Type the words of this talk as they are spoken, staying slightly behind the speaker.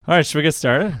All right, should we get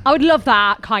started? I would love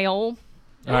that, Kyle.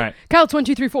 All right. Kyle, it's 1,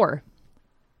 2, 3, 4.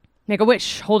 Make a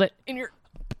wish. Hold it in your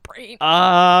brain.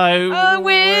 I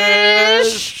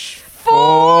wish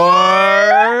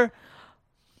for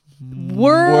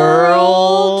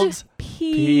world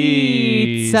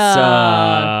pizza.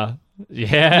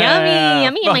 Yeah.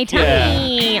 Yummy in my Fuck yeah.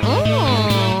 tummy.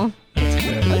 Oh. That's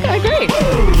good. Okay, great.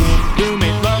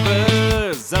 Roommate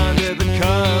lovers under the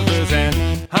covers,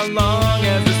 and how long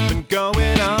has this been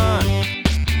going on?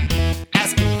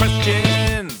 Asking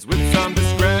questions with some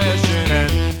discretion,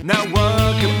 and now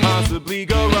what could possibly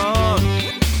go wrong?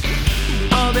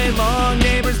 All day long,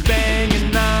 neighbors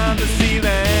banging on the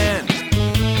ceiling.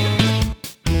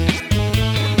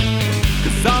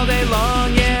 'Cause all day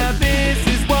long, yeah, this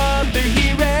is what they're hearing.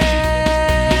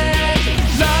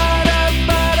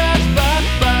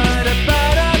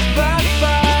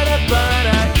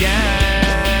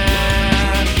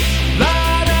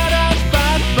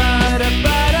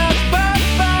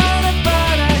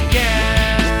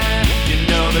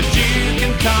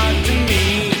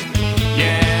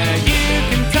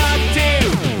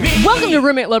 Welcome to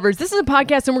Roommate Lovers. This is a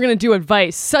podcast, and we're going to do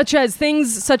advice, such as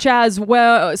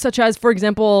for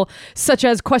example,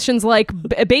 questions like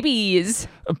babies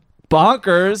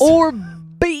Bonkers. or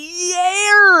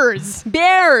bears.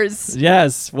 Bears.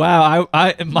 Yes. Wow.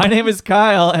 My name is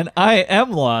Kyle, and I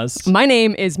am lost. My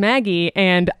name is Maggie,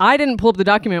 and I didn't pull up the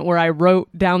document where I wrote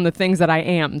down the things that I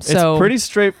am. So It's pretty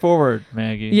straightforward,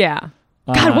 Maggie. yeah.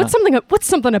 God, what's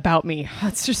something about me?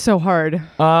 It's just so hard.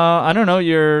 I don't know.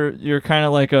 You're kind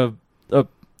of like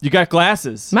you got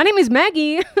glasses. My name is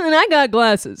Maggie, and I got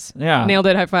glasses. Yeah. Nailed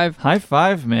it. High five. High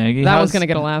five, Maggie. That was gonna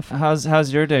get a laugh.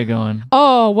 How's your day going?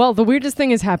 Oh, well, the weirdest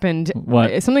thing has happened.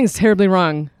 What? Something's terribly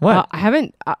wrong. What? I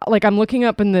haven't, I'm looking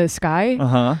up in the sky,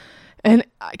 Uh-huh. and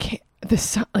I can't, the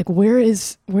sun, like, where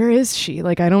is she?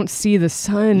 Like, I don't see the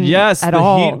sun Yes, at the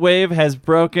all. heat wave has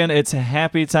broken. It's a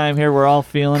happy time here. We're all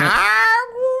feeling it.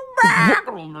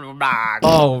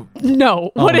 Oh,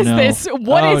 No. What is no. this?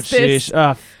 What is this?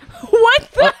 Sheesh.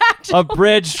 What the A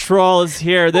bridge troll is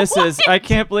here. This is. I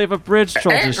can't believe a bridge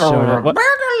troll just showed up. What?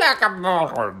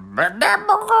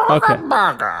 Okay.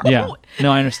 Yeah.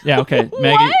 No, I understand. Yeah. Okay,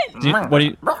 Maggie. What do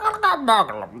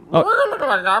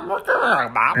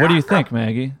you think,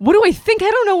 Maggie? What do I think? I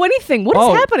don't know anything. What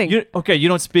is happening? You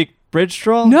don't speak bridge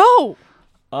troll? No.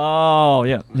 Oh,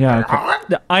 yeah. Yeah.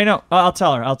 Okay. I know. I'll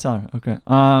tell her. Okay.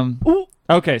 Ooh.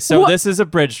 Okay. So What? this is a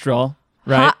bridge troll,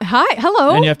 right? Hi.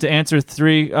 Hello. And you have to answer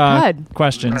 3 God.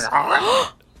 questions.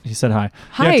 He said hi.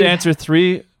 Hi. You have to answer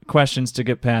 3 questions to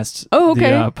get past Oh,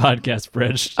 okay. the podcast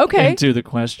bridge. Okay. Into the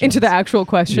questions. Into the actual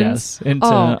questions. Yes. Into.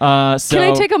 Oh. So Can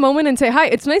I take a moment and say hi?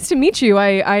 It's nice to meet you.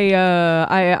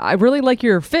 I really like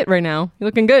your fit right now. You're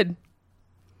looking good.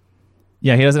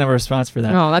 Yeah, he doesn't have a response for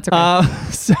that. Oh, that's okay.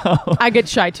 So. I get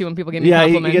shy too when people give me Yeah,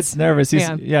 compliments. he gets nervous. He's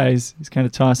kind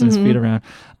of tossing his Mm-hmm. feet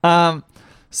around.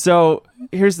 So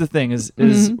here's the thing: is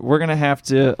Mm-hmm. we're gonna have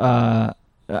to.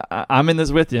 I'm in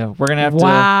this with you. We're gonna have to.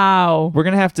 Wow. We're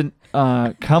gonna have to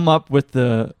come up with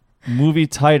the movie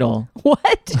title.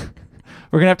 What?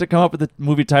 We're gonna have to come up with the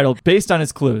movie title based on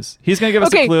his clues. He's gonna give us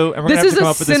Okay, a clue, and we're this gonna have is to come a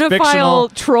up with this fictional.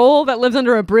 cinephile troll that lives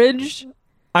under a bridge.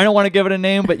 I don't want to give it a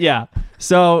name, but yeah.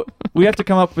 So we have to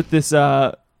come up with this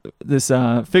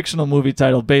fictional movie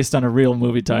title based on a real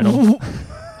movie title.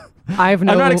 I have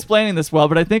no. I'm not explaining this well,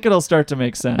 but I think it'll start to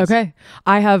make sense. Okay.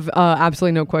 I have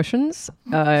absolutely no questions.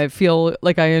 I feel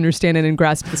like I understand it and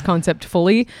grasp this concept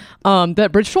fully.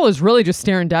 That bridge troll is really just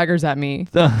staring daggers at me.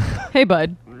 Hey,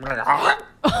 bud.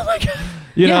 Oh my god.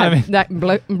 You know what I mean?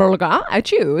 That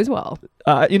at you as well.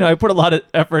 I put a lot of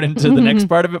effort into the next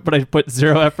part of it, but I put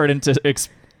 0 effort into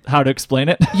how to explain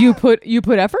it. You put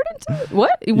effort into it?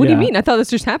 What? What do you Yeah. mean? I thought this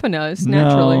just happened to us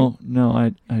naturally. No,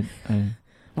 I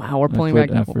Wow, we're pulling put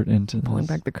back effort into this. pulling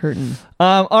back the curtain.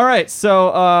 All right,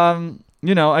 so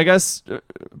I guess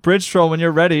Bridge Troll, when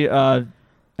you're ready,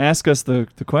 ask us the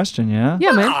question. Yeah.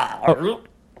 Yeah, man.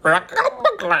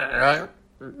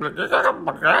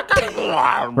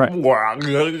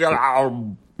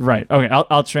 Right. Okay.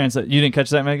 I'll translate. You didn't catch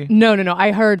that, Maggie? No.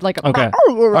 I heard like a Okay.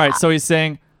 All right. So he's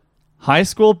saying high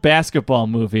school basketball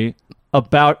movie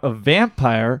about a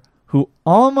vampire who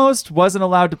almost wasn't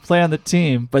allowed to play on the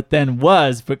team, but then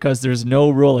was because there's no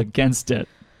rule against it.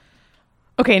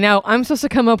 Okay, now I'm supposed to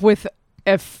come up with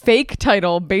a fake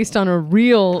title based on a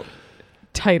real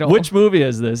title. Which movie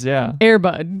is this? Yeah.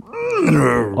 Airbud.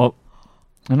 Oh,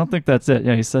 I don't think that's it.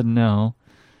 Yeah, he said no.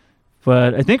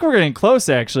 But I think we're getting close,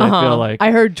 actually, I feel like.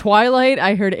 I heard Twilight.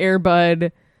 I heard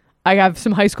Airbud. I have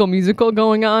some High School Musical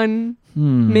going on,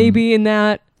 maybe in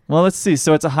that. Well, let's see.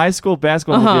 So it's a high school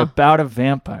basketball movie about a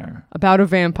vampire. About a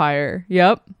vampire.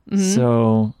 Yep.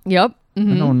 So Yep. I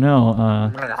don't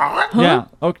know. Yeah.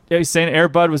 Okay. He's saying Air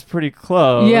Bud was pretty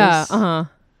close. Yeah.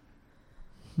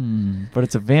 But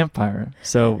it's a vampire,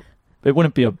 so it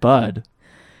wouldn't be a bud,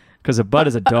 because a bud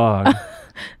is a dog.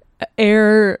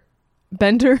 Air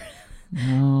bender.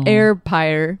 No. Air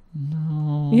pyre.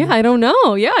 No. Yeah, I don't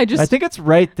know. Yeah, I think it's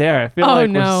right there. I feel like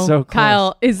we're so close.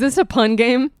 Kyle, is this a pun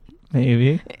game?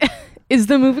 Maybe. Is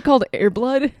the movie called Air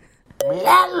Blood?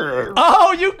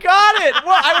 Oh, you got it!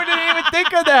 Well, I didn't even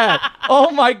think of that.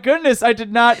 Oh my goodness, I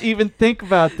did not even think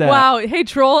about that. Wow. Hey,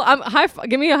 troll,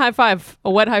 give me a high five. A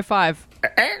wet high five.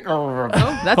 Oh,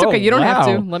 that's okay. You don't have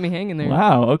to. Let me hang in there.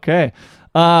 Wow. Okay.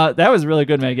 That was really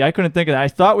good, Maggie. I couldn't think of that. I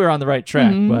thought we were on the right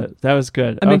track, but that was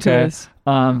good. I'm into okay. this.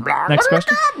 Next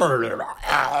question.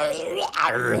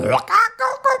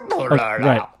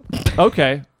 Right.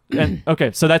 Okay. And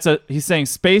okay, so he's saying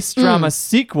space drama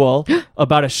sequel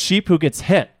about a sheep who gets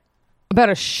hit. About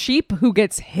a sheep who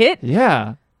gets hit?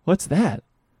 Yeah. What's that?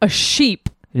 A sheep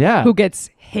Yeah. who gets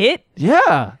hit?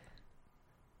 Yeah.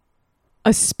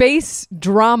 A space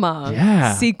drama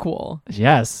Yeah. sequel.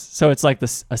 Yes. So it's like a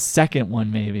second one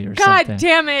maybe or God something.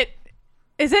 damn it.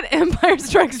 Is it Empire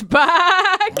Strikes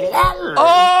Back?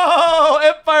 Oh,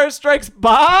 Empire Strikes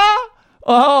Back?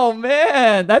 Oh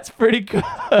man, that's pretty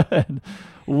good.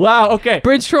 Wow. Okay.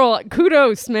 Bridge Troll,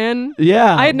 kudos, man.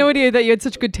 Yeah. I had no idea that you had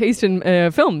such good taste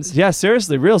in films. Yeah,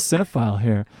 seriously, real cinephile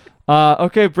here.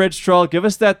 Okay, Bridge Troll, give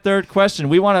us that third question.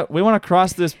 We want to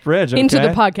cross this bridge. Okay? Into the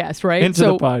podcast, right? Into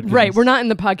the podcast. Right, we're not in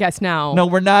the podcast now. No,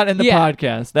 we're not in the Yeah.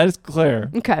 podcast. That is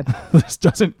clear. Okay. This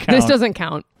doesn't count. This doesn't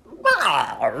count.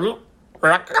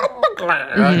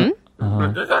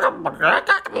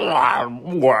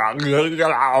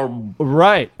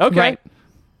 Right. Okay. Right.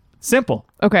 Simple.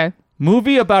 Okay.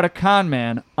 Movie about a con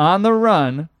man on the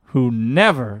run who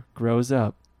never grows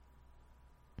up.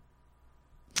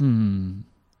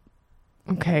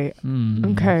 Okay.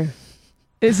 Okay.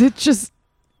 Is it just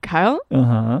Kyle?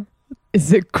 Uh-huh.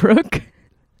 Is it Crook?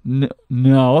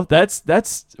 No, that's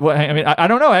what I mean. I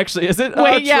don't know actually. Is it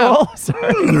Wait, yeah. Troll?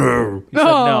 Sorry. You said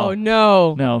Oh,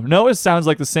 no. No, it sounds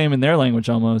like the same in their language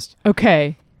almost.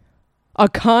 Okay.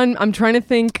 I'm trying to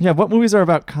think. Yeah, what movies are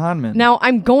about con men? Now,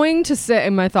 I'm going to say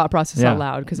in my thought process Yeah. out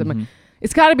loud because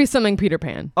it's got to be something Peter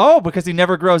Pan. Oh, because he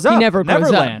never grows up. He never grows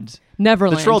up. Neverland.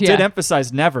 Neverland. The troll yeah. did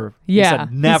emphasize never. Yeah.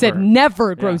 He said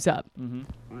never grows up.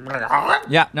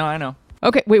 Yeah, no, I know.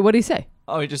 Okay. Wait, what did he say?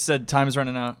 Oh, he just said time's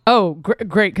running out. Oh,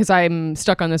 great, because I'm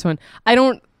stuck on this one. I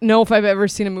don't know if I've ever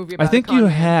seen a movie about I think a con you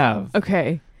man. have.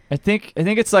 Okay. I think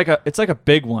it's like a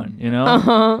big one, you know?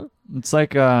 Uh-huh. It's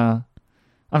like I'm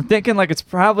thinking like it's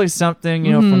probably something,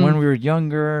 you know, from when we were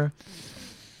younger.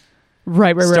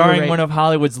 Right. Starring one of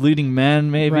Hollywood's leading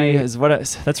men, maybe Right. is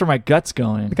that's where my gut's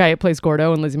going. The guy who plays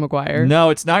Gordo and Lizzie McGuire.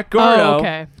 No, it's not Gordo. Oh,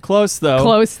 okay. Close though.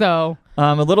 Close though.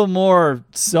 A little more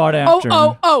sought after.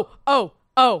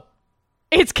 Oh.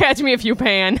 It's Catch Me If You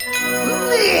Pan.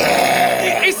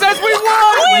 He says we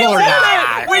won. We did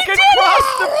it. We can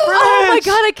cross the bridge. Oh my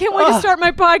God, I can't wait to start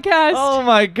my podcast. Oh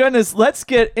my goodness, let's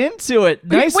get into it.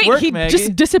 Nice Wait, work, he Maggie.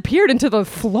 just disappeared into the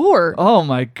floor. Oh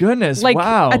my goodness! Like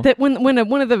wow. at when one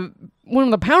of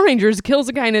the Power Rangers kills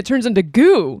a guy and it turns into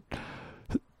goo.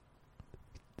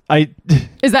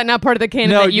 Is that not part of the canon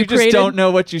No, that you just created? don't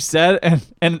know what you said,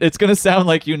 and it's gonna sound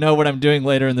like you know what I'm doing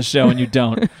later in the show, and you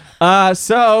don't.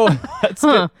 So that's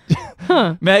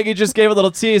Maggie just gave a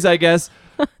little tease, I guess.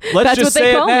 Let's That's just what they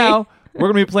say it call me. now. We're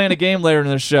gonna be playing a game later in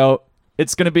the show.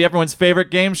 It's gonna be everyone's favorite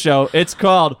game show. It's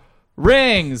called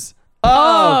Rings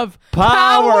of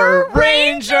Power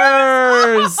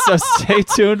Rangers. So stay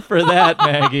tuned for that,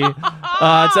 Maggie.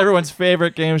 It's everyone's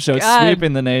favorite game show. It's God.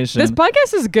 sweeping the nation. This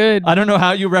podcast is good. I don't know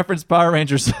how you reference Power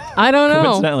Rangers. I don't know.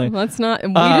 Coincidentally. Let's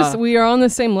not. We are on the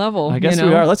same level. I guess you know?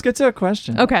 we are. Let's get to a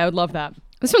question. Okay, I would love that.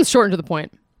 This one's short and to the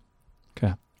point.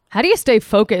 Okay. How do you stay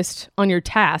focused on your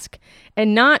task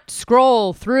and not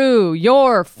scroll through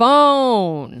your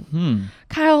phone?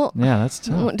 Kyle, Yeah, that's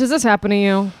tough. does this happen to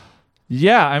you?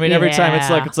 Yeah, I mean, every time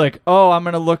Yeah. it's like, oh, I'm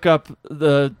gonna look up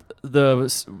the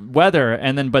weather,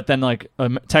 and then like a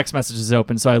text message is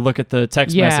open, so I look at the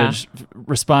text Yeah. message,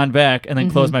 respond back, and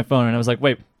then close my phone, and I was like,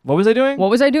 wait, what was I doing? What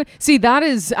was I doing? See, that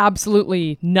is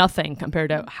absolutely nothing compared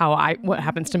to what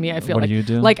happens to me. I feel What like do you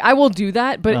do? Like I will do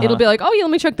that, but it'll be like, oh yeah,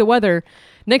 let me check the weather.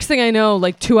 Next thing I know,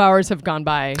 like 2 hours have gone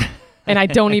by, and I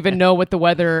don't even know what the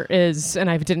weather is, and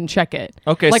I didn't check it.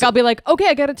 Okay, like so- I'll be like, okay,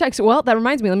 I got a text. Well, that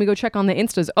reminds me. Let me go check on the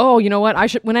Instas. Oh, you know what? I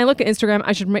should when I look at Instagram,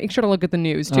 I should make sure to look at the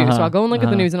news too. So I'll go and look at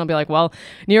the news, and I'll be like, well,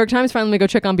 New York Times. Fine, let me go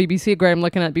check on BBC. Great, I'm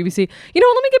looking at BBC. You know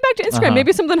what? Let me get back to Instagram.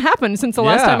 Maybe something happened since the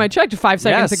last Yeah. time I checked 5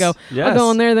 seconds Yes, ago. yes. I'll go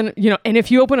on there. Then and if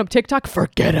you open up TikTok,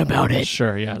 forget about it.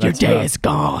 Sure, yeah. Your that's day rough. is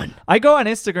gone. I go on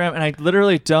Instagram and I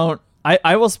literally don't.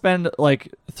 I will spend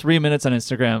like 3 minutes on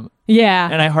Instagram Yeah.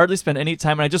 and I hardly spend any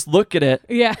time and I just look at it.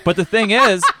 Yeah. But the thing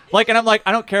is, like, and I'm like,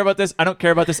 I don't care about this. I don't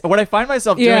care about this. What I find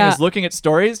myself doing Yeah. is looking at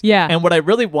stories. Yeah. And what I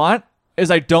really want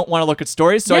is I don't want to look at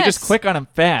stories, so I just Yes. click on them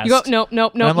fast. You go, nope,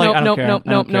 nope, And I'm nope, like, nope, I don't nope, care. nope,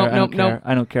 I don't nope, care. nope, I don't nope, care. nope.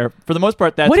 I don't care. For the most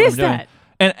part, that's What what is I'm doing. that?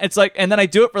 And it's like, and then I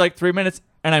do it for like 3 minutes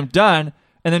and I'm done.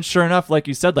 And then sure enough, like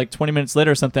you said, like 20 minutes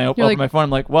later or something, I open like- my phone. I'm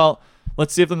like, well,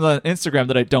 let's see if there's on Instagram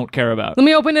that I don't care about. Let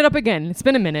me open it up again. It's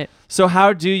been a minute. So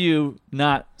how do you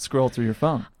not scroll through your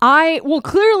phone?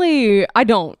 Clearly, I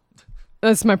don't.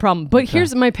 That's my problem. But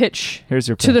here's my pitch. Here's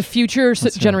your to the pitch. future Let's hear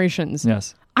it. generations.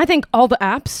 Yes. I think all the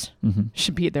apps Mm-hmm.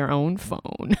 should be their own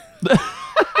phone.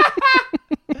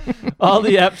 All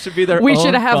the apps should be their We own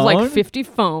should have phone? like 50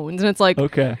 phones, and it's like,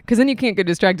 Okay. because then you can't get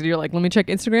distracted. You're like, let me check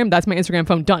Instagram. That's my Instagram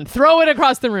phone. Done. Throw it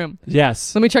across the room.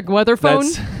 Yes. Let me check weather phone.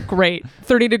 That's- Great.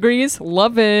 30 degrees.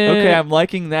 Love it. Okay, I'm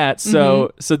liking that. So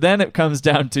Mm-hmm. so then it comes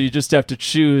down to you just have to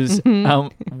choose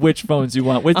which phones you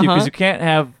want with you because you can't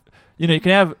have, you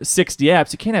can have 60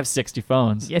 apps. You can't have 60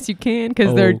 phones. Yes, you can, because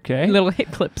Okay. they're little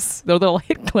hit clips. They're little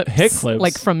hit clips. Hit clips?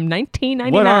 Like from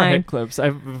 1999. What are hit clips? I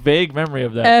have a vague memory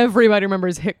of that. Everybody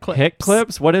remembers hit clips. Hit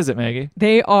clips? What is it, Maggie?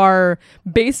 They are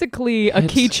basically a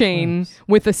Hit keychain clips.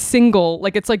 with a single,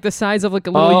 like it's like the size of like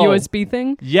a little Oh, USB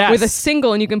thing. yes. With a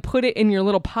single, and you can put it in your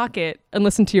little pocket and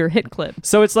listen to your hit clip.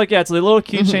 So it's like, it's a little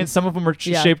keychain. Some of them are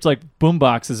Yeah. shaped like boom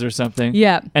boxes or something.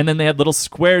 Yeah. And then they had little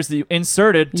squares that you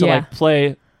inserted to Yeah. like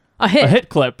play A hit. a hit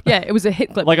clip. Yeah, it was a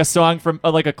hit clip. Like a song from,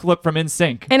 like a clip from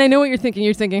NSYNC. And I know what you're thinking.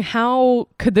 You're thinking, how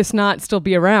could this not still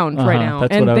be around right now?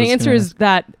 That's And what I the was answer gonna is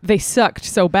that they sucked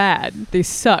so bad. They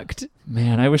sucked.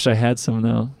 Man, I wish I had some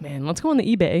though. Man, let's go on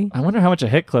the eBay. I wonder how much a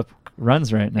hit clip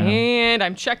runs right now. And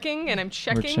I'm checking, and I'm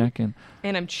checking, We're checking.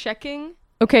 and I'm checking.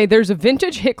 Okay, there's a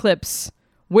vintage hit clips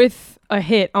with a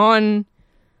hit on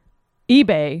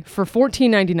eBay for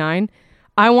 $14.99.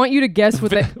 I want you to guess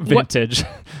what what. Vintage.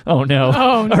 Oh no.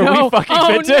 Oh no! Are we fucking oh,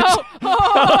 vintage? No.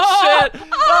 Oh shit.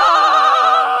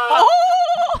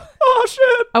 Oh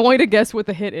shit. I want you to guess what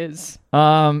the hit is.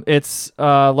 It's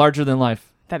larger than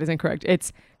life. That is incorrect.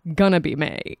 It's Gonna Be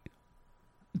May.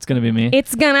 It's gonna be me.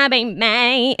 It's gonna be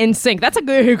May in sync. That's a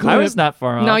good clip. I was not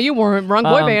far off. No, you weren't. Wrong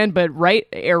boy Um, band, but right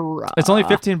era. It's only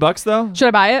 $15 though. Should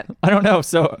I buy it? I don't know.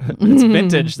 So it's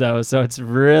vintage though, so it's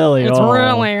really It's old.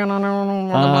 really.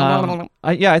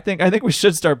 I think we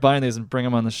should start buying these and bring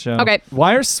them on the show. Okay.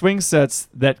 Why are swing sets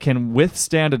that can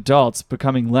withstand adults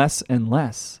becoming less and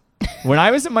less? When I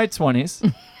was in my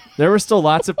 20s, there were still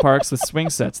lots of parks with swing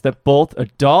sets that both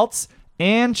adults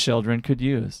and children could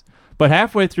use. But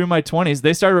halfway through my 20s,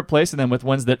 they started replacing them with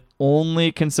ones that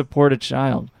only can support a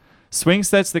child. Swing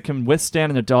sets that can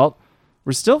withstand an adult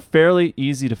were still fairly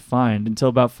easy to find until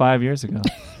about 5 years ago.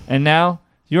 And now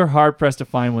you're hard-pressed to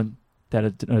find one that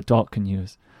an adult can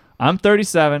use. I'm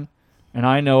 37, and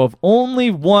I know of only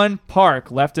one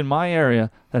park left in my area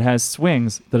that has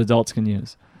swings that adults can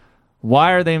use.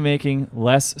 Why are they making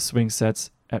less swing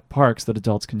sets at parks that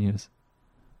adults can use?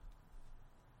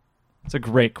 It's a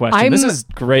great question. This is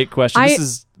a great question.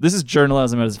 This is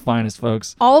journalism at its finest,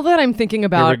 folks. All that I'm thinking Here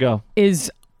we about go.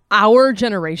 is our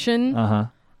generation. Uh-huh.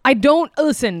 I don't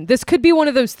listen. This could be one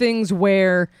of those things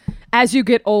where, as you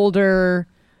get older,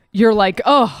 you're like,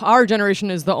 oh, our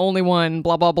generation is the only one,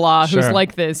 blah blah blah, who's Sure.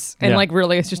 like this, and Yeah. like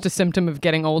really, it's just a symptom of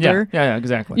getting older. Yeah,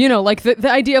 exactly. You know, like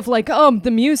the idea of like, oh,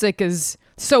 the music is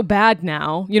so bad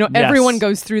now. You know, Yes. everyone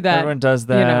goes through that. Everyone does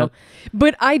that. You know,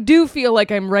 but I do feel like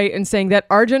I'm right in saying that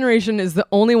our generation is the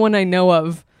only one I know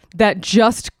of that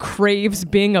just craves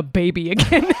being a baby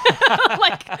again.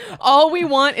 Like all we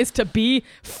want is to be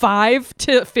 5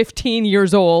 to 15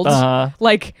 years old. Uh-huh.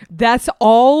 Like that's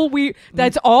all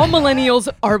millennials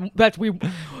are.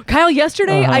 Kyle,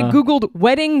 yesterday I Googled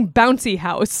wedding bouncy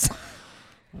house.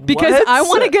 Because What? I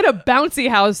want to get a bouncy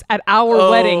house at our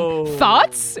wedding.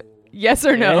 Thoughts? Yes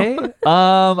or no? Okay.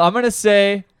 I'm gonna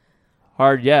say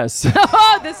hard yes.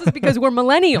 This is because we're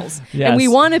millennials Yes. and we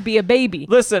want to be a baby.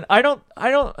 Listen, I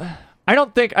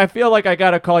feel like I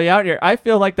gotta call you out here. I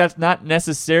feel like that's not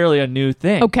necessarily a new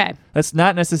thing. Okay. That's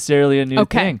not necessarily a new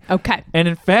Okay. thing. Okay. And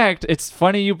in fact, it's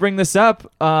funny you bring this up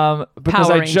because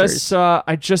Power I Rangers.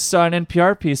 just saw an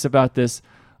NPR piece about this.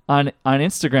 on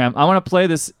Instagram. I want to play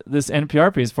this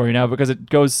NPR piece for you now because it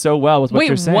goes so well with what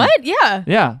you're saying. What? Yeah.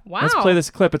 Yeah. Wow. Let's play this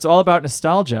clip. It's all about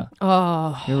nostalgia.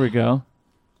 Oh. Here we go.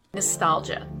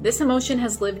 Nostalgia. This emotion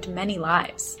has lived many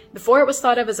lives. Before it was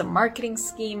thought of as a marketing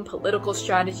scheme, political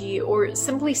strategy, or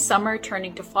simply summer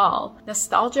turning to fall,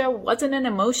 nostalgia wasn't an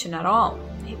emotion at all.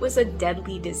 It was a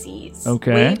deadly disease.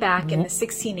 Okay. Way back in the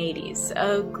 1680s,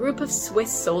 a group of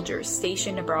Swiss soldiers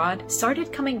stationed abroad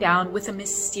started coming down with a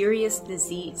mysterious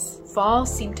disease. Fall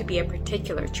seemed to be a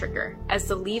particular trigger. As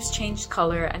the leaves changed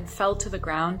color and fell to the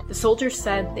ground, the soldiers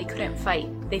said they couldn't fight.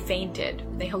 They fainted.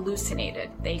 They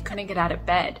hallucinated. They couldn't get out of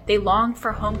bed. They longed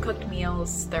for home-cooked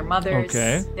meals, their mothers,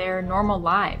 their normal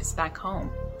lives back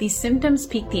home. These symptoms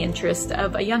piqued the interest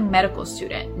of a young medical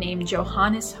student named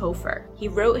Johannes Hofer. He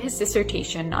wrote his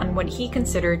dissertation on what he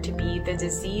considered to be the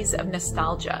disease of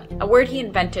nostalgia, a word he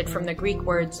invented from the Greek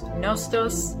words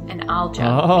nostos and algia,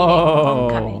 meaning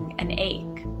homecoming and ache,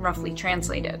 roughly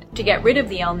translated. To get rid of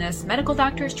the illness, medical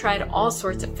doctors tried all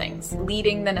sorts of things,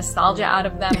 leading the nostalgia out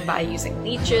of them by using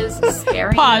leeches,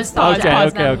 sparing nostalgia out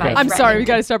of them by I'm sorry, we threatening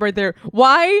got to stop right there.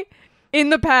 Why in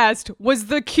the past was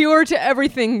the cure to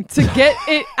everything to get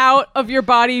it out of your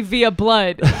body via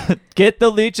blood? Get the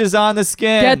leeches on the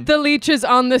skin. Get the leeches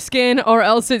on the skin or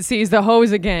else it sees the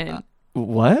hose again.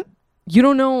 What? You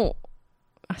don't know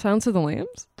Silence of the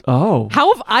Lambs? Oh.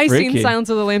 How have I freaky. seen Silence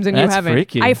of the Lambs and That's you haven't?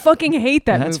 freaky. I fucking hate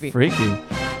that That's movie. freaky.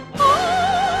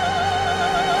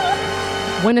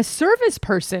 When a service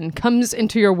person comes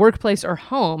into your workplace or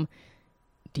home,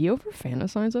 do you ever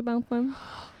fantasize about them?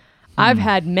 I've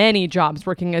had many jobs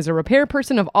working as a repair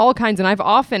person of all kinds, and I've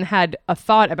often had a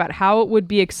thought about how it would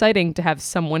be exciting to have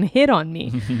someone hit on me.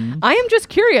 I am just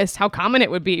curious how common it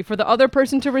would be for the other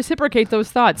person to reciprocate those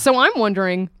thoughts. So I'm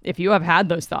wondering if you have had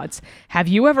those thoughts. Have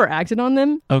you ever acted on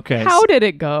them? Okay. How did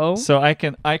it go? So I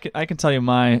can tell you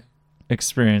my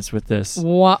experience with this.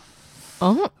 What?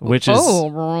 Which is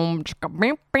not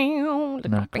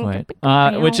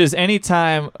quite. Which is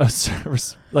anytime a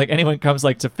service, like anyone comes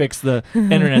like to fix the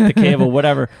internet, the cable,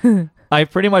 whatever. I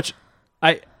pretty much,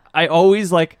 I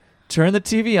always like turn the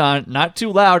TV on, not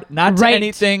too loud, not to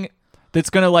anything that's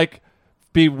gonna like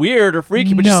be weird or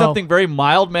freaky, but just something very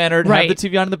mild mannered. Have the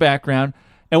TV on in the background,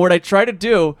 and what I try to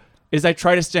do is I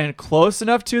try to stand close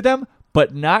enough to them,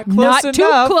 but not close enough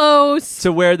too close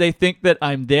to where they think that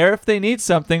I'm there if they need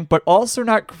something, but also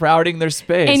not crowding their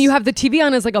space. And you have the TV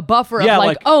on as like a buffer of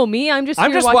like, oh, me, I'm just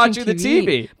watching the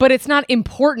TV. But it's not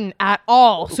important at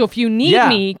all. So if you need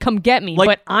me, come get me. Like,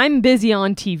 but I'm busy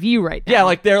on TV right now. Yeah,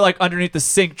 like they're like underneath the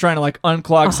sink trying to like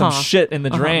unclog some shit in the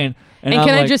drain. And I'm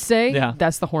can like, I just say,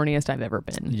 that's the horniest I've ever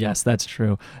been. Yes, that's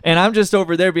true. And I'm just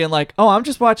over there being like, oh, I'm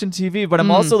just watching TV, but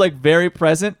I'm also like very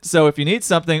present. So if you need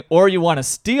something or you want to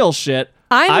steal shit,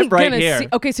 I'm right here.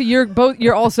 Okay, so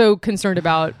you're also concerned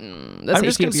about the I'm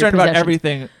just safety of your concerned about possessions.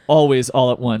 everything always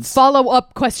all at once.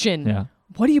 Follow-up question. Yeah.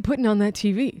 What are you putting on that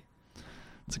TV?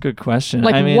 It's a good question.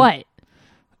 Like I mean, what?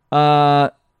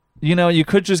 You know, you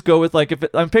could just go with like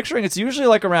I'm picturing it's usually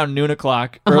like around noon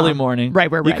o'clock, early morning.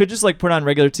 Right. You could just like put on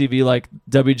regular TV like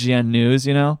WGN News,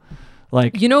 you know?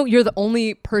 Like you're the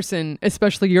only person,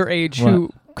 especially your age,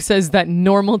 who says that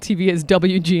normal TV is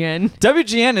WGN.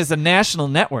 WGN is a national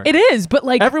network. It is, but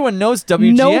like everyone knows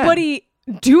WGN. Nobody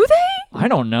do they? I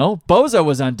don't know. Bozo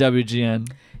was on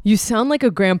WGN. You sound like a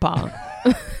grandpa.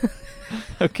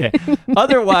 Okay.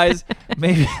 Otherwise,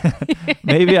 maybe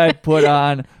I'd put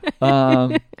on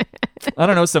I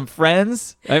don't know, some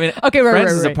Friends. I mean,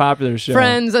 Friends is a popular show.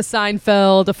 Friends, a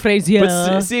Seinfeld, a Frasier.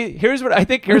 But see, here's what I'm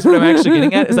actually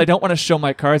getting at is I don't want to show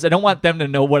my cards. I don't want them to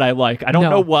know what I like. I don't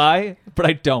know why, but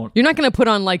I don't. You're not going to put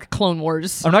on like Clone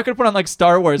Wars. I'm not going to put on like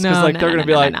Star Wars because they're going to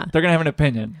be like they're going to have an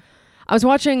opinion. I was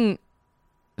watching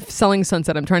Selling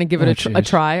Sunset. I'm trying to give it a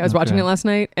try. I was watching it last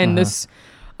night, and this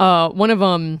one of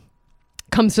them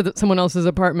comes to someone else's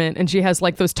apartment, and she has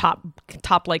like those top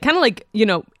like kind of like, you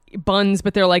know, buns,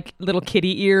 but they're like little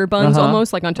kitty ear buns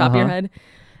almost like on top of your head.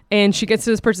 And she gets to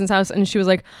this person's house and she was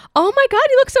like, oh my God,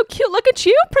 you look so cute. Look at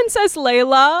you, Princess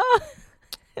Layla.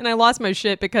 And I lost my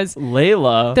shit because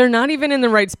Layla, they're not even in the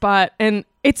right spot. And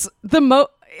it's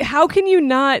how can you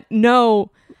not know?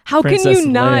 How can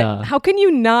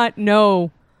you not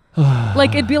know?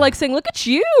 Like it'd be like saying, look at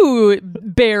you,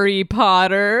 Barry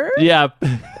Potter. Yeah.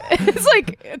 It's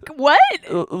like, what?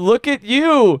 Look at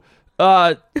you,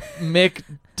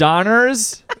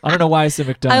 McDonald's. I don't know why I said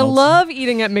McDonald's. I love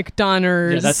eating at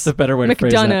McDonald's. Yeah, that's the better way to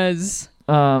phrase that. McDonald's.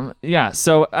 Yeah.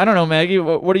 So I don't know, Maggie.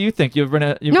 What do you think? You've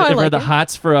ever had the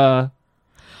hots for a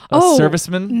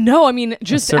serviceman? No, I mean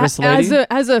just service as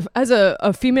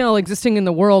a female existing in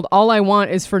the world, all I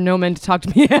want is for no men to talk to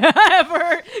me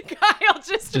ever. Kyle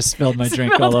just just spilled my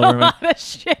drink Spilled all over a me. lot of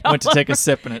shit all Went to take a over.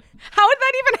 sip in it. How did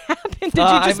that even happen? Did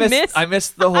you just miss? I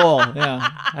missed the hole. Yeah,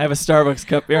 I have a Starbucks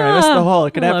cup here. I missed the hole.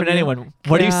 It could I happen love to you. anyone.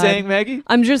 What are you God. saying, Maggie?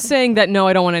 I'm just saying that no,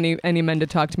 I don't want any men to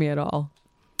talk to me at all.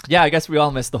 Yeah, I guess we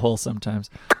all miss the hole sometimes.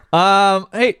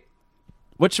 Hey,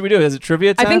 what should we do? Is it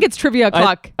trivia time? I think it's trivia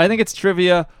o'clock. I think it's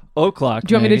trivia o'clock.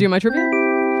 Do you want me to Maggie. do my trivia?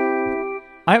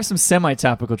 I have some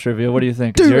semi-topical trivia. What do you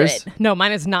think? Is yours? No,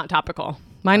 mine is not topical.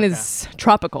 Mine is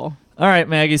tropical. All right,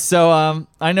 Maggie. So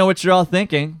I know what you're all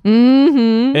thinking.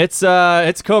 Mm-hmm.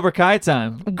 It's Cobra Kai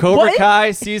time. Cobra What?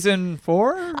 Kai season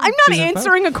 4? I'm not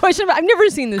answering a question. I've never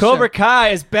seen this Cobra show. Kai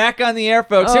is back on the air,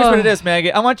 folks. Here's what it is,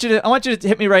 Maggie. I want you to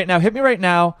hit me right now. Hit me right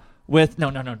now with no.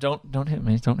 Don't hit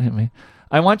me. Don't hit me.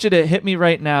 I want you to hit me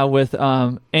right now with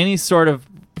any sort of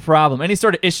problem, any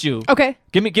sort of issue. Okay.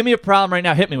 Give me a problem right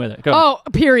now. Hit me with it. Go. Oh,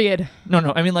 period.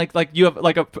 No. I mean like you have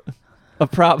like a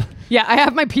problem. Yeah, I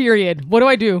have my period. What do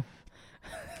I do?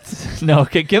 No.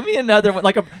 Okay. Give me another one.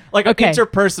 Like an Okay.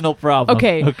 interpersonal problem.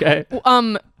 Okay. Okay.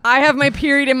 I have my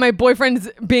period and my boyfriend's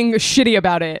being shitty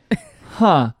about it.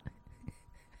 Huh.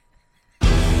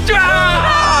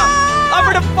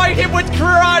 I'm gonna fight him with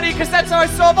karate because that's how I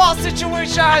solve all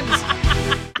situations.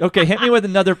 Okay, hit me with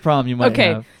another problem you might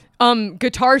Okay. have.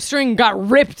 Guitar string got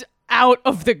ripped out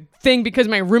of the thing because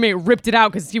my roommate ripped it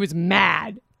out because he was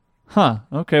mad. Huh.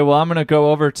 Okay, well, I'm gonna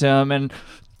go over to him and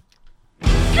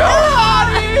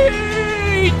karate!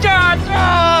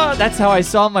 That's how I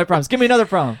solve my problems. Give me another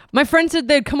problem. My friend said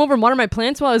they'd come over and water my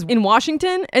plants while I was in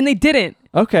Washington, and they didn't.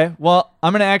 Okay, well,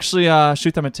 I'm gonna actually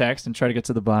shoot them a text and try to get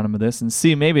to the bottom of this and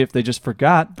see maybe if they just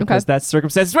forgot because that's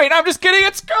circumstances. Wait, I'm just kidding.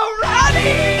 It's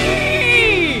karate!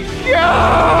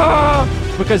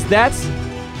 Yeah! Because that's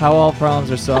how all problems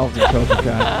are solved in Cobra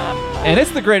Kai. And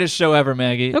it's the greatest show ever,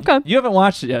 Maggie. Okay. You haven't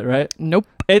watched it yet, right? Nope.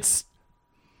 It's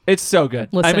so good.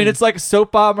 I Listen. mean, it's like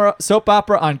soap opera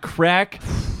on crack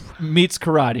meets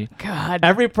karate. God.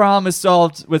 Every problem is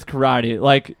solved with karate.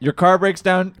 Like your car breaks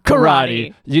down, karate.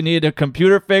 Karate. You need a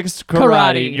computer fixed,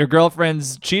 Karate. Your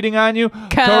girlfriend's cheating on you,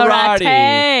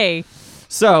 Karate.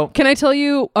 So Can I tell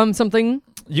you something?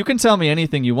 you can tell me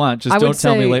anything you want. Just I would don't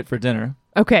tell me say- late for dinner.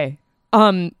 Okay.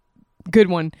 Good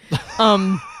one.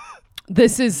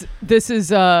 This is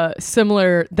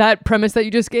similar. That premise that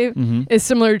you just gave is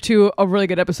similar to a really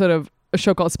good episode of a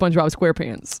show called SpongeBob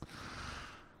SquarePants.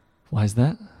 Why is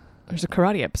that? There's a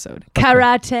karate episode.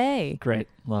 Karate. Great.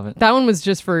 Love it. That one was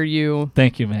just for you.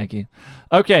 Thank you, Maggie.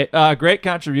 Okay. Great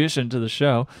contribution to the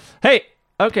show. Hey.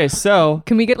 Okay. So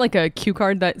Can we get like a cue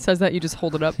card that says that? You just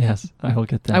hold it up. yes, I will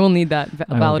get that. I will need that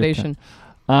I will get validation.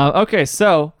 Okay,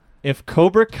 so if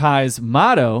Cobra Kai's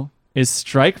motto is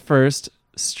strike first,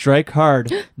 strike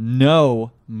hard,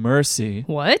 no mercy,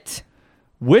 What?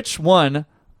 which one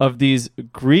of these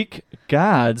Greek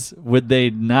gods would they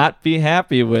not be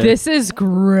happy with? This is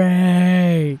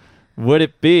great. Would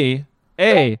it be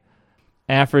A,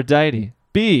 Aphrodite,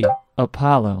 B,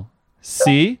 Apollo,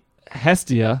 C,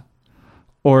 Hestia,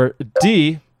 or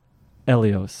D,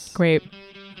 Helios? Great.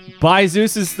 By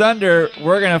Zeus's thunder,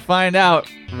 we're going to find out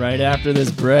right after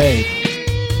this break.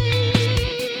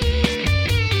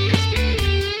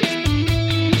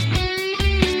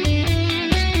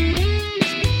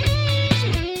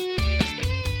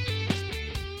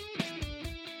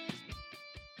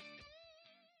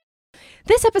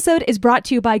 This episode is brought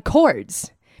to you by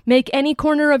Chords. Make any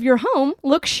corner of your home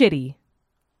look shitty.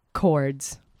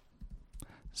 Chords.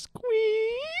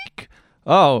 Squeak!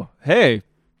 Oh, hey,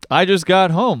 I just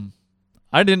got home.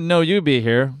 I didn't know you'd be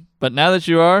here, but now that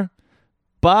you are,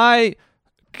 buy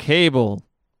cable.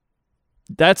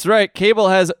 That's right, cable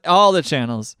has all the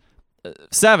channels.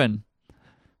 7,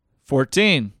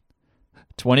 14,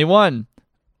 21,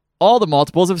 all the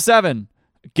multiples of 7.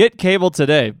 Get cable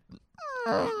today.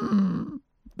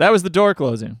 That was the door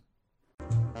closing.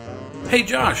 Hey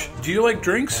Josh, do you like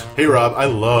drinks? Hey Rob, I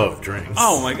love drinks.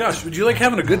 Oh my gosh, would you like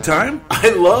having a good time? I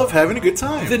love having a good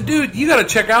time. Then dude, you gotta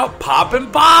check out Poppin'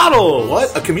 Bottles!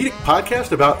 What? A comedic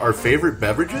podcast about our favorite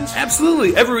beverages?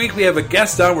 Absolutely. Every week we have a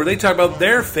guest on where they talk about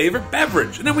their favorite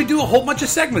beverage. And then we do a whole bunch of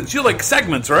segments. You like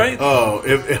segments, right? Oh,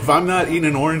 if I'm not eating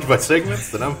an orange by segments,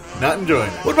 then I'm not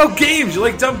enjoying it. What about games? You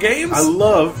like dumb games? I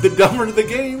love the dumber the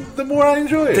game, the more I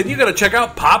enjoy it. Then you gotta check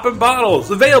out Poppin'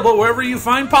 Bottles, available wherever you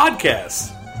find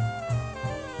podcasts.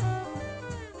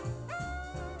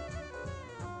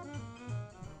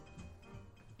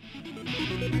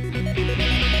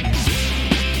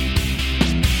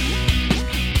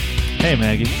 Hey,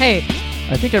 Maggie. Hey,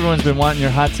 I think everyone's been wanting your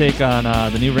hot take on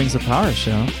the new Rings of Power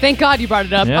show. Thank God you brought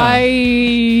it up. Yeah.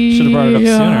 I Should have brought it up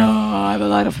sooner. I have a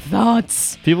lot of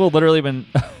thoughts. People have literally been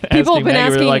People have been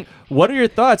Maggie, asking, like, what are your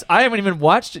thoughts? I haven't even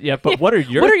watched it yet, but what are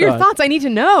your What are your thoughts? I need to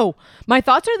know. My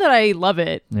thoughts are that I love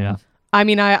it. Yeah. I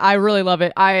mean, I really love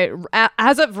it.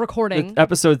 As of recording,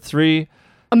 Episode 3.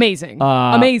 amazing.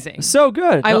 Amazing. So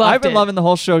good. I loved I've been it. loving the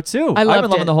whole show too. I I've loved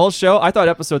been loving it. the whole show. I thought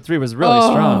episode 3 was really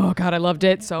strong. Oh God, I loved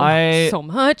it so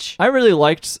much. I really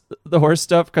liked the horse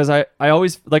stuff because I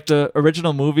always like the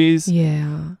original movies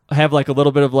Yeah. have like a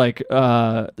little bit of like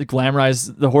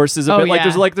glamorize the horses a Oh, bit. Like yeah.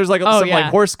 there's like Oh, some yeah. like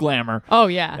horse glamour. Oh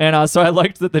yeah. And so I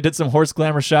liked that they did some horse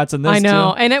glamour shots in this I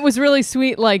know, too. and it was really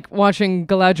sweet, like watching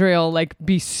Galadriel like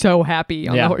be so happy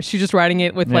on Yeah. the horse. She's just riding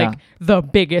it with Yeah. like the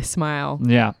biggest smile.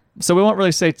 Yeah. So we won't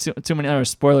really say too many other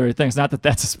spoilery things. Not that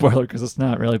that's a spoiler because it's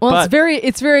not really. Well, but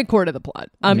it's very core to the plot.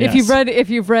 If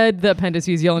you've read the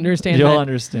appendices, you'll understand. you'll that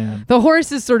understand. the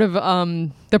horse is sort of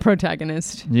the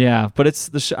protagonist. Yeah, but it's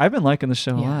the show. I've been liking the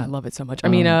show a Yeah, I lot. love it so much. I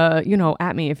mean,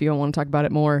 at me if you want to talk about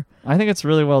it more. I think it's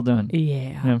really well done.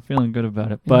 Yeah. Yeah, I'm feeling good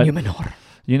about it. But Numenor.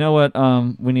 you know what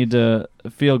we need to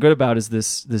feel good about is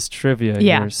this trivia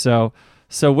Yeah. here. So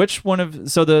which one of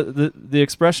the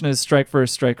expression is strike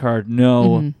first, strike hard,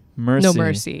 no mercy. No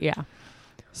mercy. Yeah.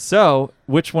 So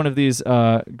which one of these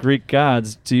Greek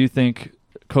gods do you think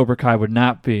Cobra Kai would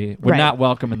not Right. not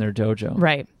welcome in their dojo?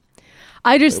 Right.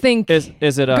 I just think. Is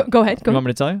it Go ahead. You want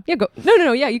me to tell you? Yeah. Go.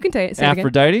 No. Yeah. You can say it again.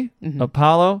 Aphrodite,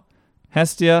 Apollo,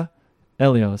 Hestia,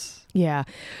 Helios. Yeah.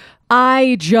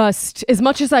 I just, as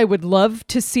much as I would love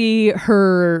to see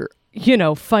her,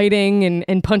 fighting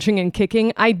and punching and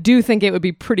kicking, I do think it would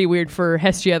be pretty weird for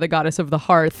Hestia, the goddess of the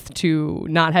hearth, to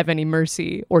not have any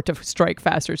mercy or to strike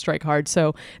fast or strike hard.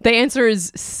 So the answer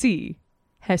is C,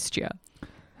 Hestia.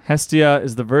 Hestia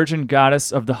is the virgin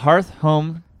goddess of the hearth,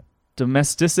 home,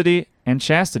 domesticity, and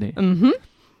chastity. Mm-hmm.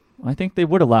 I think they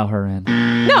would allow her in.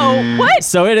 No, what?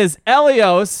 So it is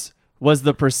Helios was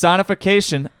the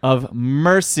personification of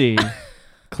mercy,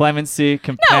 clemency,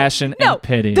 compassion, No, and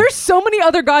pity. there's so many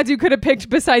other gods you could have picked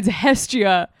besides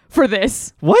Hestia for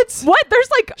this. What? What? There's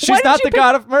like, why She's did not you the pick-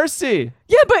 god of mercy.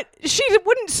 Yeah, but she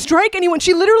wouldn't strike anyone.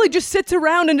 She literally just sits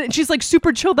around and she's like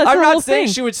super chill. That's I'm her whole not saying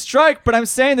thing. she would strike, but I'm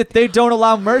saying that they don't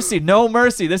allow mercy. No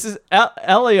mercy. This is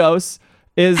Helios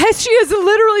is Hestia is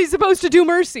literally supposed to do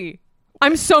mercy.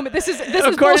 I'm so this is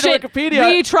According to bullshit. Wikipedia,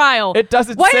 Retrial. it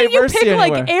doesn't Why say didn't you mercy pick anywhere.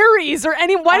 like Ares or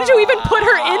any? Why did you even put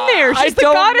her in there? I She's the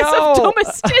don't goddess know. of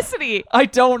domesticity. I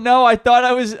don't know. I thought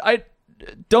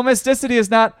domesticity is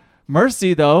not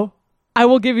mercy though. I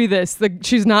will give you this.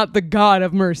 She's not the god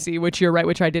of mercy, which you're right,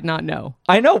 which I did not know.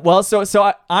 I know. Well,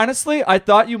 so honestly, I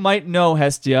thought you might know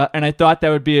Hestia, and I thought that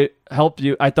would help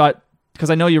you. I thought because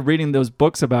I know you're reading those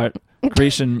books about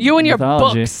Grecian You and your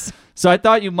mythology. books. So I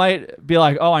thought you might be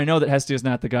like, oh, I know that Hestia is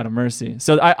not the god of mercy.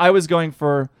 So I was going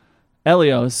for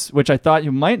Helios, which I thought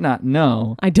you might not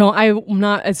know. I'm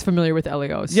not as familiar with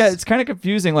Helios. Yeah, it's kind of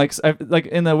confusing. Like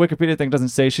in the Wikipedia thing, it doesn't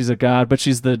say she's a god, but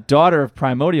she's the daughter of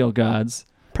primordial gods.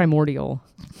 Primordial.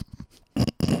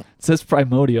 It says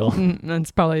primordial. That's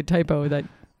probably a typo. That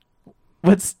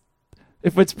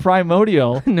If it's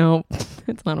primordial? no,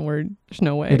 it's not a word. There's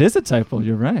no way. It is a typo.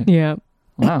 You're right. Yeah.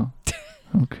 Wow.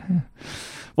 Okay.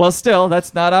 Well, still,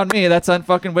 that's not on me. That's on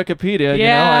fucking Wikipedia. Yeah. You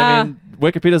know, I mean,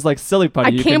 Wikipedia's like silly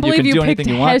putty. I can't believe you you can do picked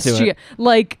anything you want to Hestia. it.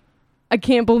 Like, I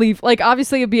can't believe. Like,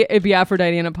 obviously, it'd be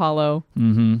Aphrodite and Apollo.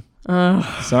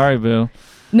 Sorry, boo.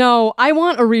 No, I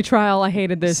want a retrial. I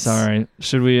hated this. Sorry.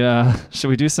 Should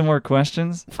we do some more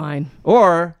questions? Fine.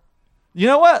 Or, you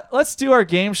know what? Let's do our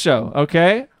game show,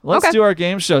 okay? Let's Okay. do our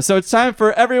game show. So it's time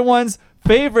for everyone's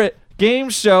favorite game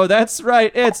show. That's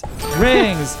right. It's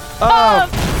Rings of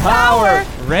Power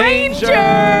Rangers.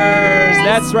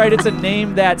 That's right. It's a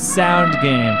name that sound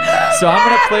game. So I'm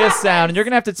going to play a sound, and you're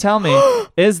going to have to tell me,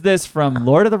 is this from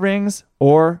Lord of the Rings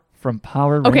or from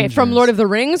Power Rangers? Okay, from Lord of the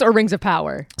Rings or Rings of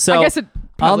Power? So I guess it I'll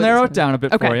probably narrow is. it down a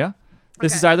bit Okay. for you.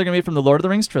 This Okay. is either going to be from the Lord of the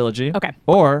Rings trilogy Okay.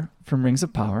 or from Rings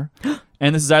of Power.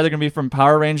 And this is either going to be from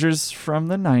Power Rangers from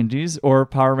the 90s or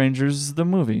Power Rangers the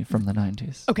movie from the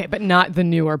 90s. Okay, but not the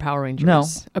newer Power Rangers. No.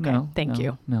 Okay, no, thank no,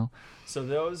 you. No. So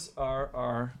those are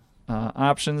our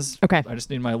options. Okay. I just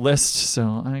need my list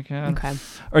so I can. Okay.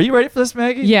 Are you ready for this,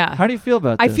 Maggie? Yeah. How do you feel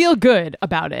about I this? feel good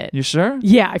about it. You sure?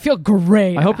 Yeah, I feel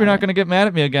great. I hope you're about not it. going to get mad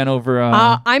at me again over.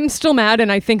 I'm still mad,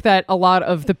 and I think that a lot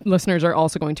of the listeners are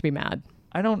also going to be mad.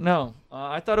 I don't know.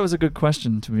 I thought it was a good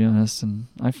question, to be honest, and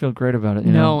I feel great about it.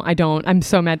 You know? No, I don't. I'm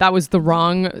so mad. That was the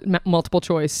wrong multiple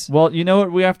choice. Well, you know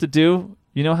what we have to do?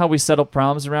 You know how we settle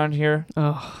problems around here?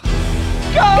 Oh.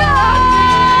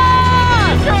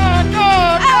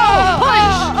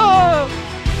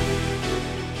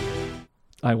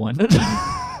 I won.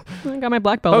 I got my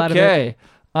black belt out of it.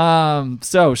 Okay.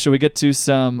 So should we get to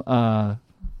some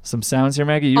sounds here,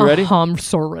 Maggie? You ready? I'm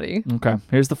so ready. Okay.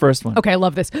 Here's the first one. Okay, I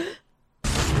love this.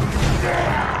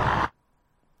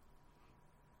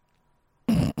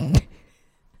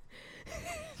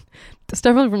 It's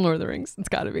definitely from Lord of the Rings. It's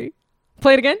got to be.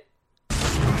 Play it again.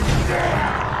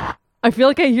 I feel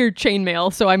like I hear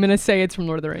chainmail, so I'm going to say it's from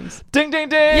Lord of the Rings. Ding, ding,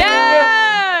 ding.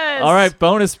 Yes! All right,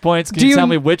 bonus points. Can Do you you- tell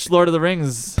me which Lord of the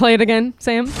Rings? Play it again,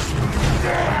 Sam.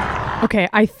 Okay,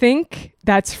 I think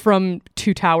that's from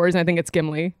Two Towers, and I think it's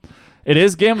Gimli. It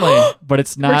is Gimli, but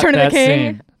it's not Return of that the King.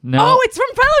 scene. No. Oh, it's from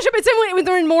Fellowship. It's when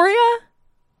they're in Moria?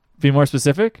 Be more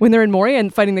specific. When they're in Moria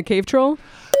and fighting the cave troll?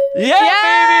 Yeah,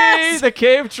 Yes! baby! The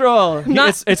cave troll.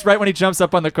 Not- It's right when he jumps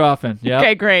up on the coffin. Yep.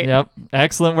 Okay, great. Yep.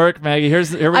 Excellent work, Maggie. Here we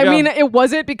go. I mean, it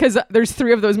wasn't because there's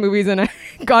 3 of those movies and I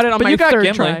got it on but my you got third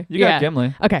Gimli. try. You got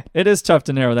Gimli. Okay. It is tough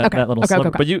to narrow that, Okay, that little okay, sliver.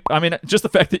 okay. But you, I mean, just the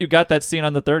fact that you got that scene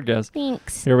on the third guess.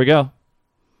 Thanks. Here we go.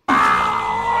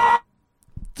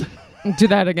 Do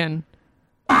that again.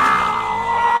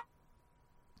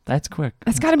 That's quick.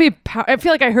 That's got to be. I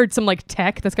feel like I heard some like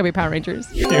tech. That's got to be Power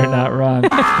Rangers. You're not wrong.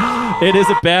 It is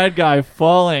a bad guy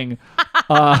falling.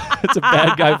 It's a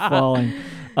bad guy falling.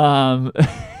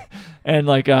 And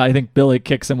like I think Billy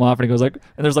kicks him off and he goes like,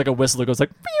 and there's like a whistle that goes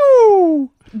like, pew!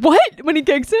 What? When he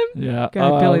kicks him? Yeah.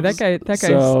 God, Billy, that guy's.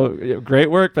 So yeah, great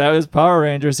work. That was Power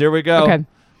Rangers. Here we go. Okay.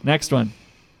 Next one.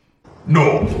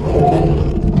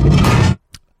 I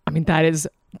mean, that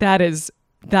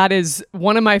is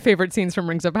one of my favorite scenes from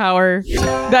Rings of Power.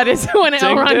 That is when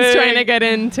Elrond's ding. trying to get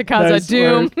into Khazad Nice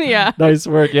Doom. work. Yeah. Nice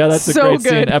work. Yeah, that's a So great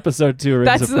scene. good. Episode 2,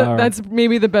 Rings of Power. That's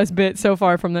maybe the best bit so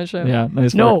far from that show. Yeah,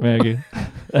 nice No. work, Maggie.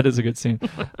 That is a good scene.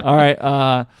 All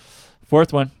right,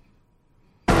 fourth one.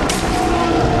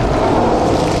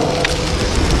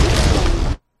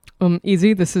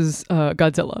 Easy. This is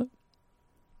Godzilla.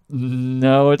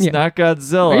 No, it's Yeah. not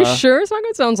Godzilla. Are you sure it's not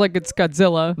good? Sounds like it's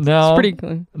Godzilla. No. It's pretty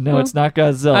clean. No, Well, it's not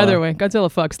Godzilla. Either way,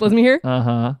 Godzilla fucks. Let me hear.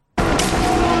 Uh-huh.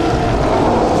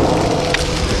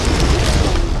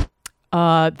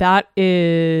 That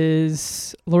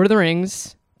is Lord of the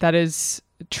Rings. That is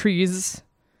trees.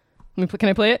 Can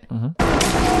I play it? Uh-huh.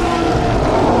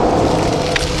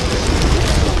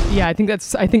 Yeah, I think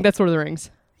that's Lord of the Rings.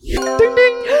 Ding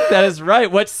ding. That is right.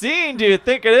 What scene do you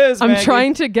think it is, I'm Maggie?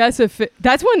 trying to guess if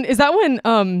that's when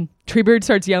Treebeard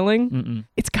starts yelling. Mm-mm.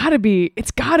 It's gotta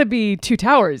be Two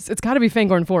Towers. It's gotta be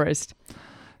Fangorn Forest.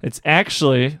 It's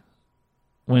actually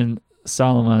when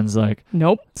Saruman's like,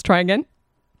 Nope. Let's try again.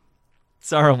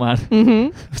 Saruman.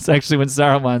 Mm-hmm. It's actually when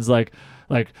Saruman's like,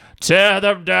 tear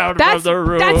them down from the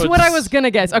roots. That's what I was gonna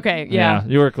guess. Okay, yeah.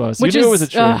 You were close. Which you knew is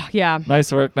it was a tree. yeah.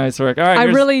 Nice work. Nice work. All right. I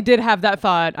here's- really did have that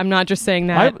thought. I'm not just saying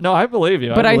that. I believe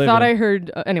you. but I believe thought you. I heard.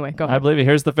 Anyway, go I ahead. believe you.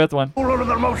 Here's the fifth one.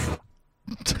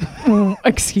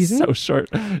 Excuse me. So short.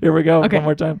 Here we go. Okay. One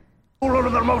more time.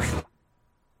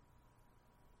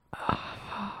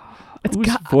 It's Whose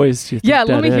got. voice do you think Yeah, let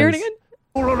that me hear it is? again.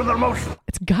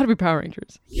 It's gotta be Power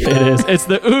Rangers. It is. It's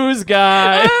the Ooze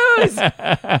guy. Ooze!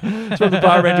 It's from the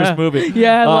Power Rangers movie.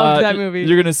 Yeah, I loved that movie.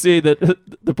 You're gonna see that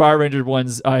the Power Ranger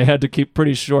ones I had to keep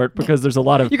pretty short because there's a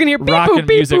lot of You can hear beep, rockin' boop,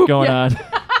 beep, music boop. going Yeah. on.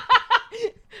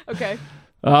 Okay.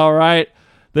 All right.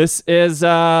 This is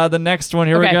the next one.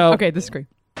 Here we go. Okay, this is great.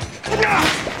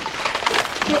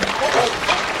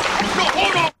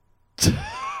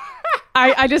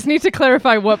 I just need to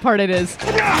clarify what part it is.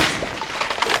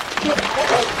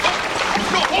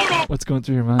 What's going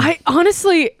through your mind? I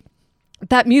honestly,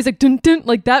 that music, dun, dun,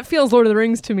 like that feels Lord of the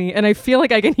Rings to me, and I feel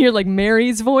like I can hear like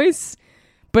Mary's voice,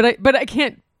 but I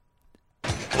can't.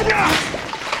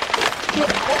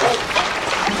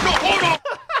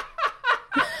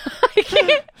 I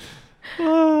can't.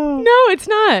 No, it's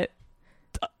not.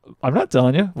 I'm not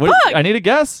telling you. What, Fuck! I need a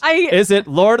guess. Is it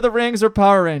Lord of the Rings or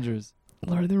Power Rangers?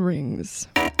 Lord of the Rings.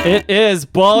 It is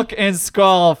Bulk and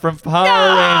Skull from Power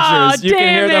Rangers. You can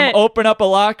damn hear them it. open up a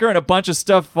locker and a bunch of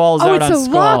stuff falls Oh, out it's on a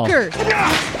Skull. locker.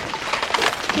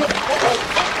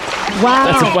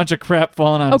 Wow. That's a bunch of crap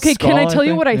falling on Okay, Skull. can I tell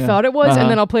you think? what I Yeah. thought it was, Uh-huh. and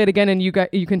then I'll play it again, and you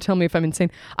can tell me if I'm insane.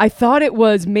 I thought it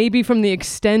was maybe from the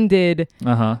extended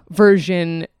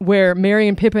version where Merry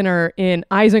and Pippin are in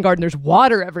Isengard, and there's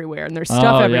water everywhere, and there's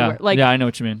stuff everywhere. Yeah. Like, yeah, I know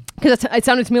what you mean. because it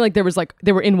sounded to me like they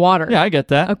were in water. Yeah, I get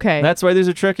that. Okay. That's why these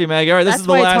are tricky, Maggie. All right, this That's is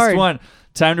the why it's last hard. one.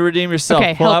 Time to redeem yourself.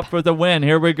 Okay, Pull help. up for the win.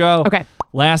 Here we go. Okay.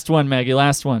 Last one, Maggie.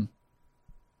 Last one.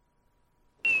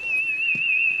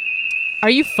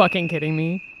 Are you fucking kidding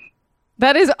me?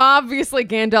 That is obviously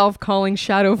Gandalf calling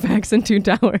Shadowfax in Two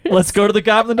Towers. Let's go to the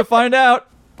goblin to find out.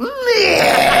 He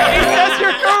says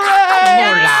you're correct.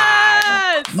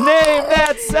 Yes! Name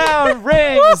that sound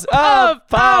rings of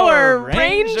Power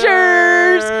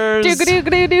Rangers.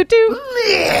 Do-ga-do-ga-do-do-do.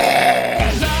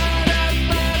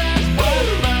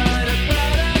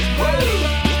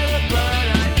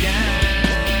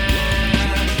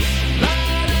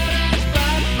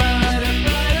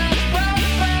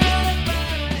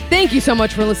 Thank you so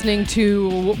much for listening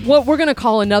to what we're going to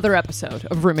call another episode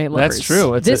of Roommate Lovers. That's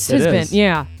true. This has been,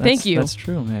 thank you. That's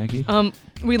true, Maggie.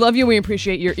 We love you. We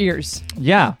appreciate your ears.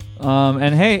 Yeah.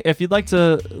 And hey, if you'd like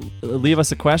to leave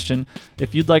us a question,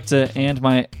 if you'd like to and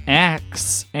my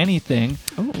axe anything,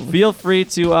 feel free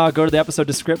to go to the episode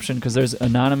description because there's an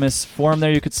anonymous form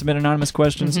there. You could submit anonymous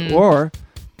questions or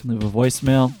you can leave a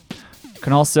voicemail. You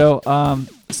can also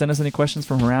send us any questions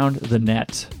from around the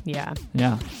net. Yeah.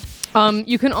 Yeah.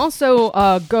 You can also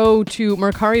go to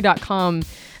Mercari.com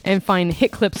and find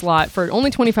Hit Clips lot for only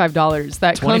 $25.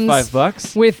 That comes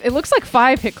 $25 with, it looks like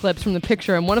 5 hit clips from the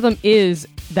picture, and one of them is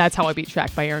 "That's How I Beat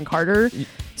Shaq" by Aaron Carter.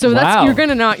 So that's Wow.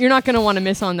 you're not gonna want to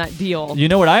miss on that deal. You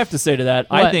know what I have to say to that?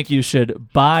 I What? think you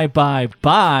should buy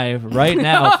right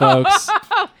now, folks.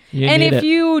 You And need if it.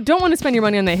 you don't want to spend your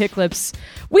money on the hit clips,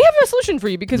 we have a solution for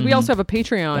you because we also have a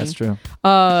Patreon. That's true.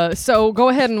 So go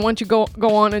ahead and once you go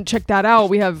on and check that out,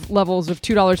 we have levels of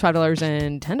 $2, $5,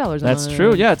 and $10. That's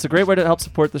true. Yeah, it's a great way to help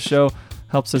support the show.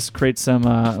 Helps us create some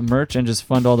merch and just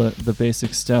fund all the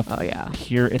basic stuff. Oh, yeah.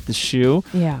 Here at the shoe.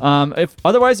 Yeah. If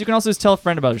otherwise, you can also just tell a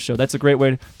friend about the show. That's a great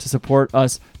way to support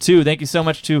us too. Thank you so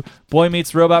much to Boy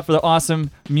Meets Robot for the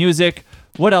awesome music.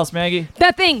 What else, Maggie?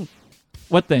 That thing.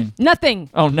 What thing? Nothing.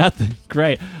 Oh, nothing.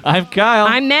 Great. I'm Kyle.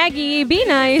 I'm Maggie. Be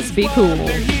nice. Be cool.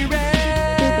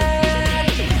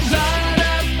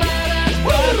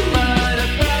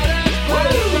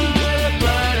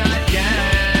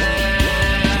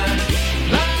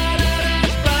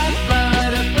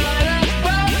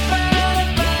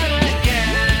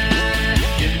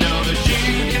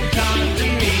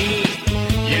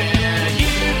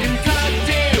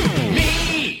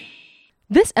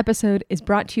 This episode is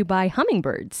brought to you by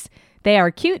hummingbirds. They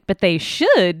are cute, but they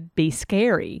should be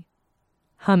scary.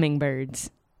 Hummingbirds.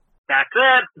 That's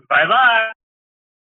it. Bye-bye.